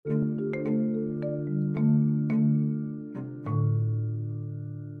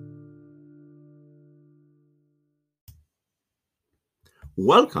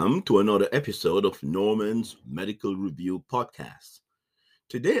Welcome to another episode of Norman's Medical Review Podcast.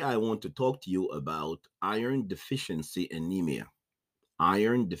 Today, I want to talk to you about iron deficiency anemia.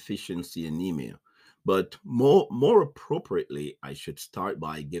 Iron deficiency anemia. But more appropriately, I should start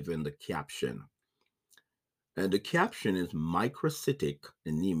by giving the caption. And the caption is microcytic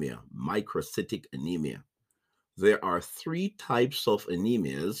anemia. Microcytic anemia. There are three types of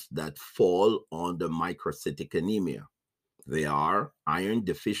anemias that fall under microcytic anemia. They are iron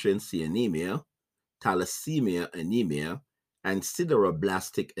deficiency anemia, thalassemia anemia, and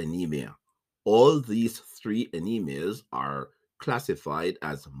sideroblastic anemia. All these three anemias are classified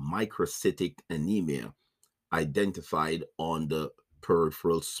as microcytic anemia, identified on the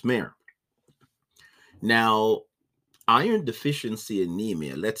peripheral smear. Now, iron deficiency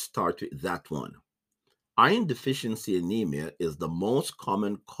anemia, let's start with that one. Iron deficiency anemia is the most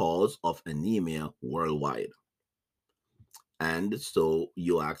common cause of anemia worldwide. And so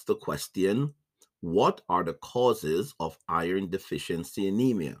you ask the question, what are the causes of iron deficiency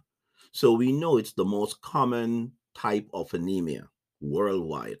anemia? So we know it's the most common type of anemia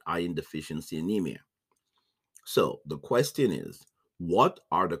worldwide, iron deficiency anemia. So the question is, what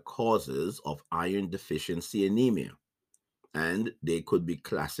are the causes of iron deficiency anemia? And they could be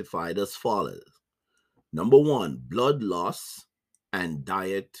classified as follows. Number one, blood loss and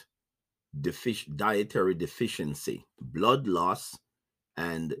dietary deficiency. Blood loss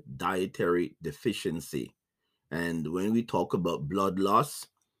and dietary deficiency. And when we talk about blood loss,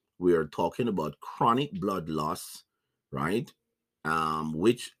 we are talking about chronic blood loss, right?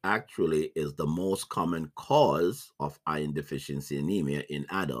 Which actually is the most common cause of iron deficiency anemia in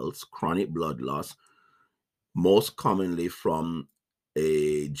adults, chronic blood loss, most commonly from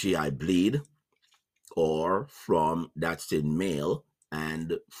a GI bleed or from that's in male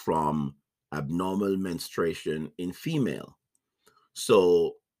and from abnormal menstruation in female.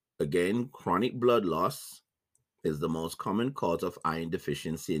 So, again, chronic blood loss is the most common cause of iron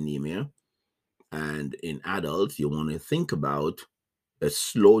deficiency anemia. And in adults, you want to think about a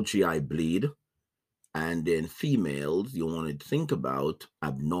slow GI bleed. And in females, you want to think about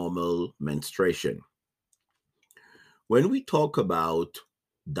abnormal menstruation. When we talk about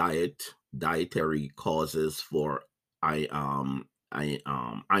dietary causes for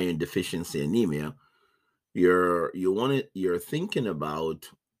iron deficiency anemia, you're thinking about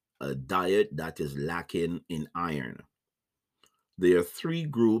a diet that is lacking in iron. There are three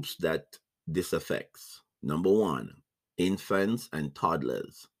groups that this affects. Number one, infants and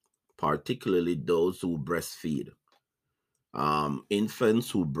toddlers, particularly those who breastfeed. Infants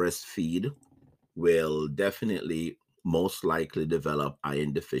who breastfeed will definitely most likely develop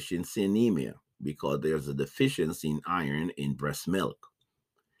iron deficiency anemia because there's a deficiency in iron in breast milk.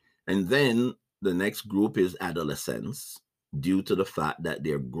 And then the next group is adolescents. Due to the fact that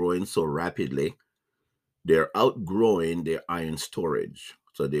they're growing so rapidly, they're outgrowing their iron storage.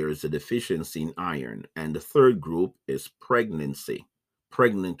 So there is a deficiency in iron. And the third group is pregnancy,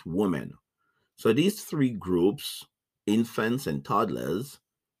 pregnant women. So these three groups, infants and toddlers,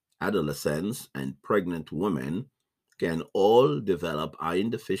 adolescents, and pregnant women, can all develop iron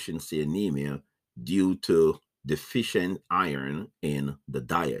deficiency anemia due to deficient iron in the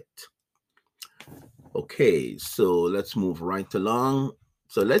diet. Okay, so let's move right along.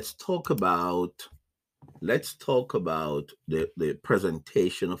 So let's talk about the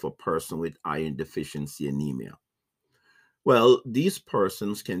presentation of a person with iron deficiency anemia. Well, these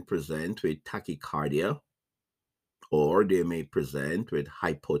persons can present with tachycardia, or they may present with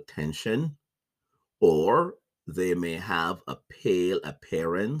hypotension, or they may have a pale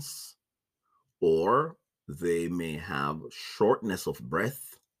appearance, or they may have shortness of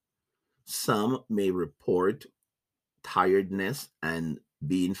breath. Some may report tiredness and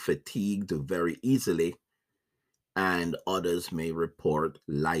being fatigued very easily, and others may report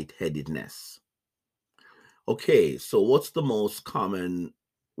lightheadedness. Okay, so what's the most common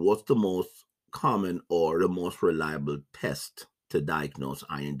or the most reliable test to diagnose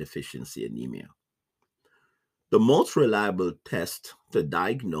iron deficiency anemia? The most reliable test to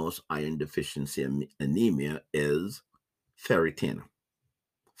diagnose iron deficiency anemia is ferritin.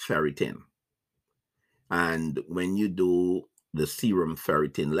 Ferritin. And when you do the serum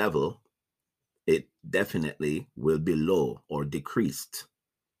ferritin level, it definitely will be low or decreased.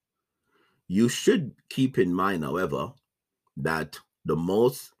 You should keep in mind, however, that the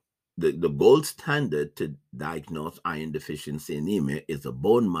gold standard to diagnose iron deficiency anemia is a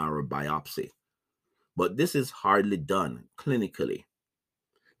bone marrow biopsy. But this is hardly done clinically.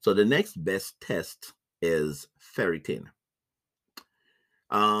 So the next best test is ferritin.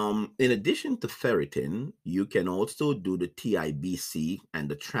 In addition to ferritin, you can also do the TIBC and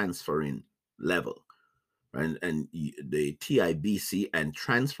the transferrin level. And the TIBC and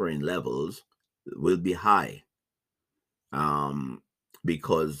transferrin levels will be high,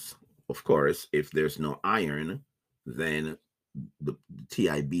 because, of course, if there's no iron, then the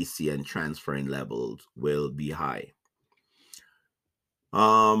TIBC and transferrin levels will be high.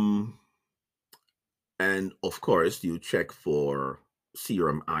 And of course, you check for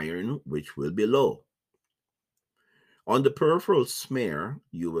serum iron, which will be low. On the peripheral smear,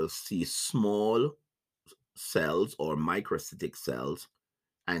 you will see small cells or microcytic cells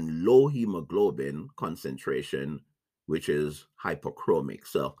and low hemoglobin concentration, which is hypochromic.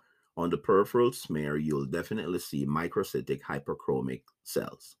 So on the peripheral smear, you'll definitely see microcytic hyperchromic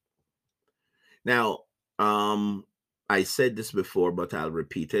cells. Now, I said this before, but I'll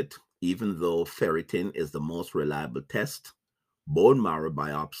repeat it. Even though ferritin is the most reliable test, bone marrow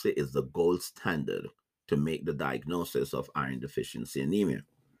biopsy is the gold standard to make the diagnosis of iron deficiency anemia.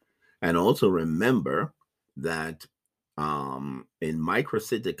 And also remember that in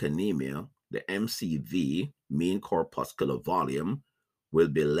microcytic anemia, the MCV, mean corpuscular volume, will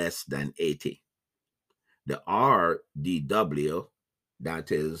be less than 80. The RDW,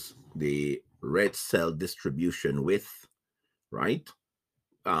 that is the red cell distribution width, right?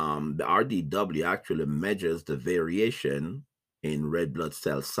 The RDW actually measures the variation in red blood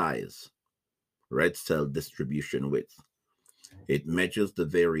cell size, red cell distribution width. It measures the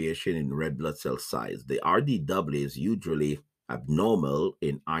variation in red blood cell size. The RDW is usually abnormal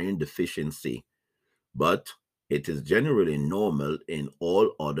in iron deficiency, but it is generally normal in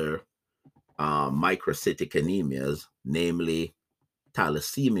all other microcytic anemias, namely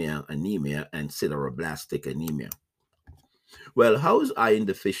thalassemia anemia and sideroblastic anemia. Well, how is iron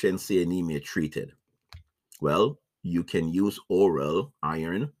deficiency anemia treated? Well, you can use oral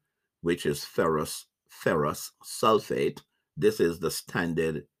iron, which is ferrous sulfate. This is the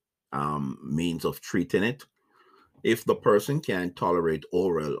standard means of treating it. If the person can tolerate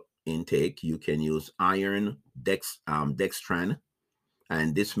oral intake, you can use iron dextran,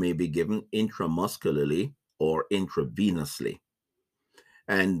 and this may be given intramuscularly or intravenously.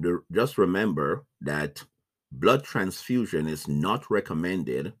 And just remember that blood transfusion is not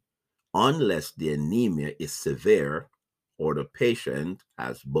recommended unless the anemia is severe or the patient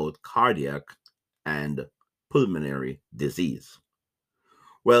has both cardiac and pulmonary disease.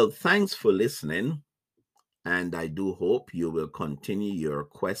 Well, thanks for listening, and I do hope you will continue your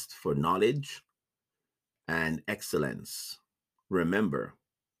quest for knowledge and excellence. Remember,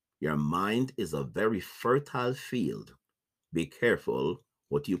 your mind is a very fertile field. Be careful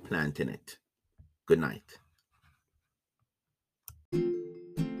what you plant in it. Good night.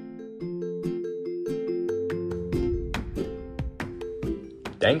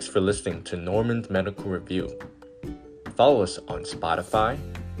 Thanks for listening to Norman's Medical Review. Follow us on Spotify,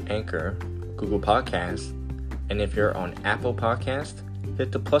 Anchor, Google Podcasts, and if you're on Apple Podcasts,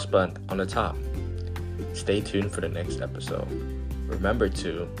 hit the plus button on the top. Stay tuned for the next episode. Remember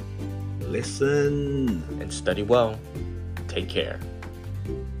to listen and study well. Take care.